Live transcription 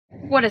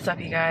What is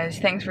up, you guys?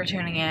 Thanks for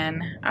tuning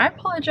in. I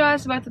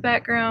apologize about the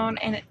background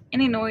and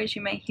any noise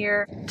you may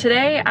hear.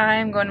 Today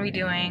I'm going to be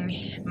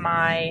doing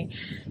my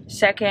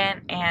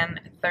second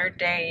and third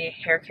day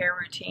hair care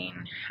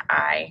routine.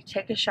 I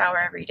take a shower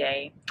every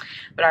day,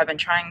 but I've been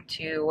trying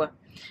to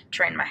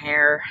train my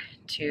hair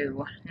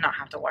to not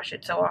have to wash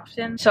it so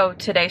often. So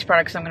today's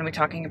products I'm going to be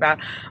talking about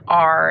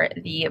are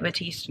the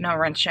Batiste No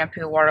Rinse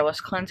Shampoo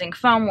Waterless Cleansing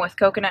Foam with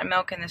coconut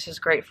milk, and this is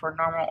great for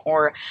normal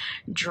or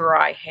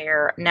dry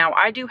hair. Now,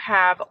 I do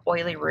have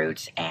oily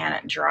roots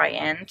and dry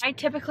ends. I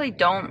typically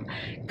don't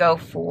go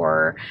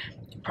for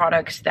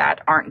products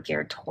that aren't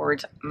geared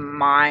towards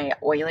my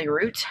oily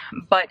roots,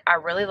 but I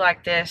really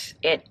like this.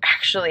 It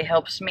actually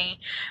helps me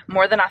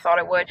more than I thought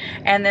it would.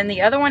 And then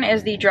the other one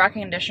is the dry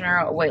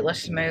conditioner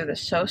Weightless Smooth. It's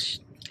so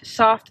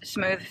soft,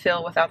 smooth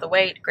feel without the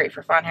weight, great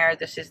for fine hair.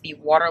 This is the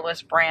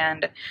Waterless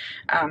brand,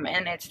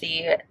 and it's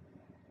the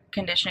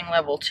conditioning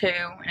level 2,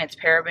 and it's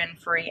paraben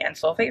free and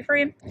sulfate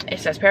free.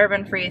 It says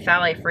paraben free,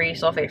 phthalate free,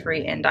 sulfate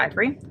free, and dye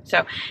free.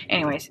 So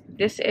anyways,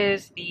 this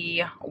is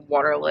the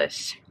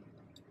Waterless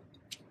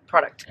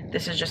product.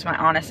 This is just my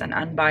honest and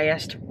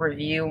unbiased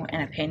review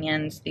and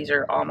opinions. These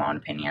are all my own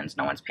opinions.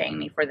 No one's paying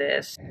me for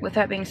this. With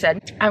that being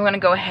said, I'm going to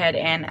go ahead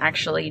and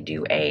actually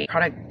do a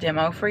product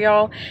demo for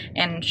y'all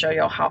and show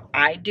y'all how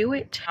I do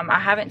it.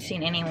 I haven't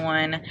seen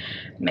anyone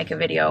make a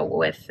video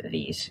with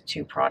these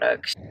two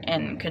products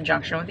in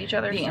conjunction with each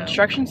other. The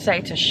instructions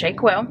say to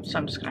shake well, so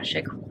I'm just going to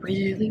shake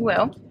really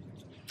well.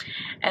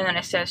 And then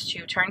it says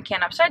to turn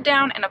can upside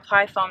down and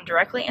apply foam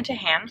directly into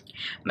hand.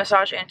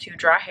 Massage into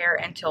dry hair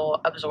until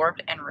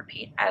absorbed and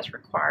repeat as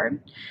required.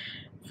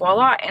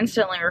 Voila,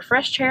 instantly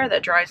refreshed hair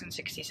that dries in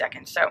 60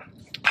 seconds. So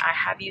I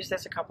have used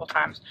this a couple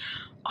times,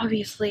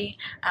 obviously.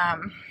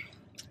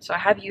 So I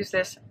have used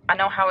this. I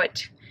know how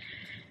it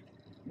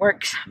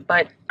works,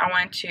 but I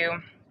wanted to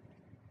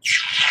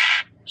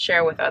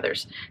share with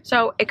others.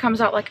 So it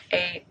comes out like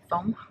a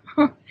foam.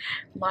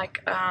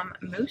 Like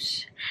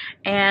mousse,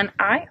 and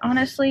I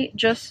honestly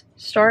just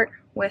start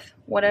with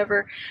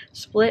whatever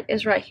split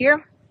is right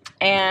here,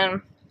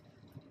 and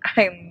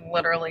I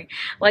literally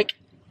like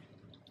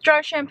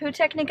dry shampoo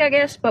technique, I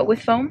guess, but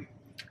with foam.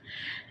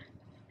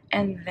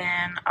 And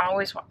then I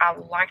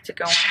like to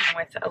go in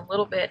with a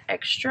little bit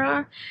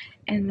extra,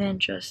 and then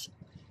just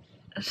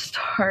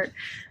start.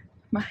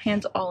 My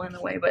hand's all in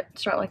the way, but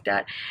start like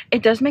that.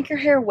 It does make your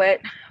hair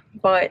wet,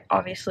 but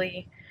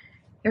obviously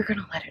you're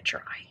gonna let it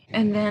dry.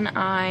 And then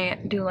I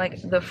do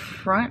like the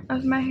front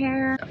of my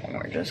hair.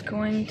 We're just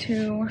going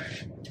to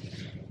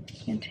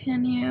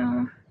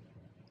continue.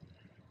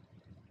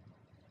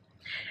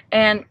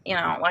 And you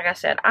know, like I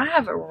said, I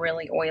have a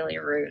really oily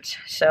roots,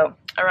 so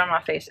around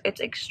my face it's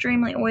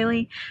extremely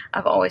oily.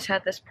 I've always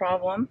had this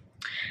problem.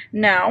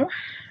 Now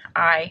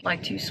I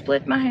like to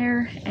split my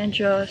hair and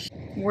just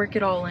work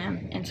it all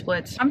in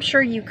splits. I'm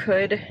sure you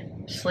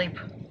could sleep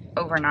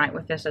overnight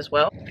with this as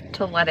well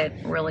to let it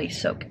really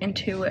soak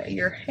into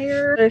your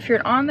hair. But if you're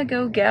an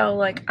on-the-go gal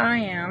like I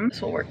am, this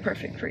will work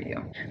perfect for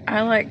you. I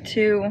like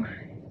to,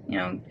 you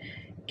know,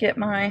 get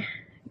my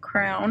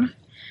crown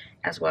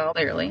as well.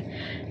 Clearly,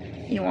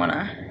 you want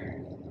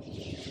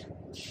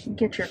to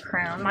get your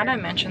crown. Might I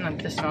mention that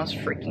this smells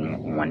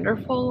freaking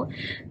wonderful?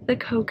 The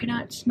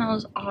coconut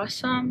smells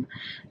awesome.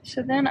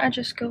 So then I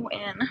just go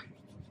in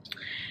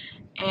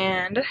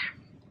and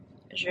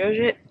zhuzh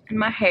it in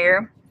my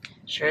hair.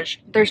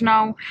 There's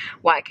no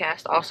white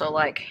cast. Also,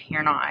 like,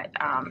 you're not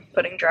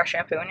putting dry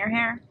shampoo in your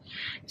hair,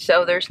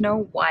 so there's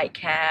no white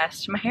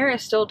cast. My hair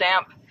is still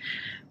damp,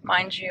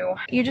 mind you.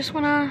 You just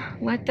want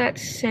to let that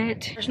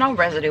sit. There's no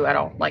residue at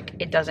all. Like,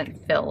 it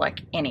doesn't feel like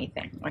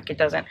anything. Like, it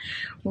doesn't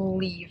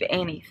leave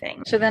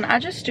anything. So then I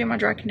just do my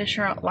dry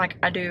conditioner like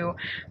I do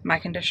my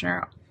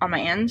conditioner on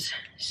my ends.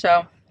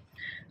 So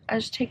I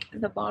just take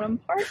the bottom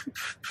part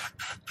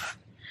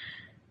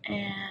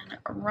and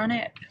run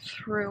it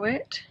through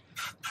it.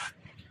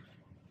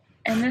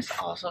 And this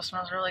also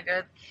smells really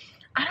good.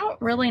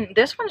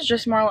 This one's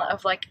just more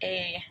of like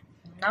a,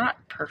 not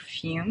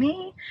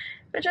perfumey,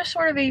 but just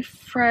sort of a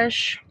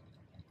fresh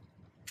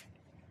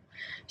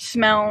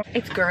smell.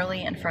 It's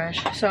girly and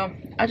fresh. So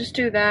I just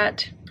do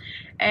that.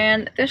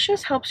 And this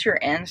just helps your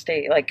ends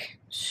stay like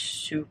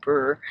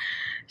super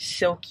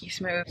silky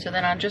smooth. So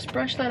then I just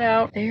brush that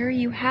out. There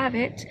you have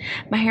it.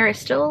 My hair is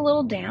still a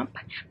little damp,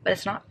 but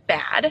it's not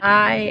bad.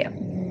 I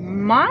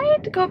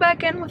might go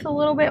back in with a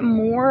little bit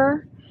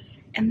more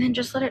and then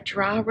just let it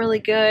dry really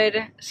good.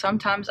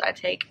 Sometimes I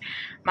take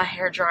my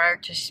hair dryer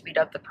to speed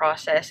up the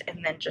process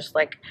and then just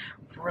like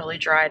really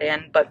dry it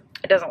in, but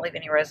it doesn't leave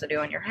any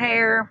residue in your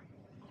hair.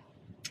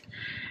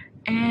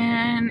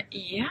 And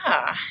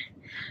yeah,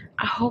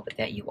 I hope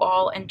that you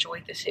all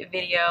enjoyed this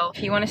video.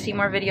 If you want to see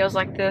more videos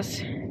like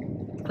this,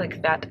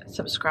 click that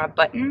subscribe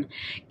button,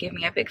 give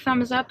me a big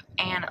thumbs up,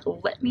 and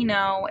let me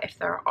know if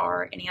there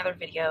are any other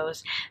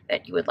videos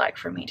that you would like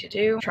for me to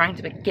do. I'm trying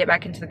to get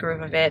back into the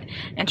groove of it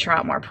and try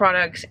out more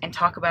products and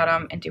talk about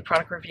them and do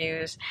product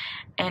reviews.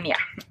 And yeah,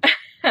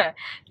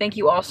 Thank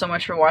you all so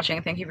much for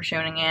watching. Thank you for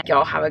tuning in.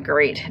 Y'all have a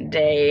great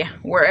day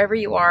wherever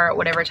you are,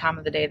 whatever time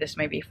of the day this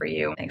may be for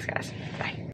you. Thanks, guys. Bye.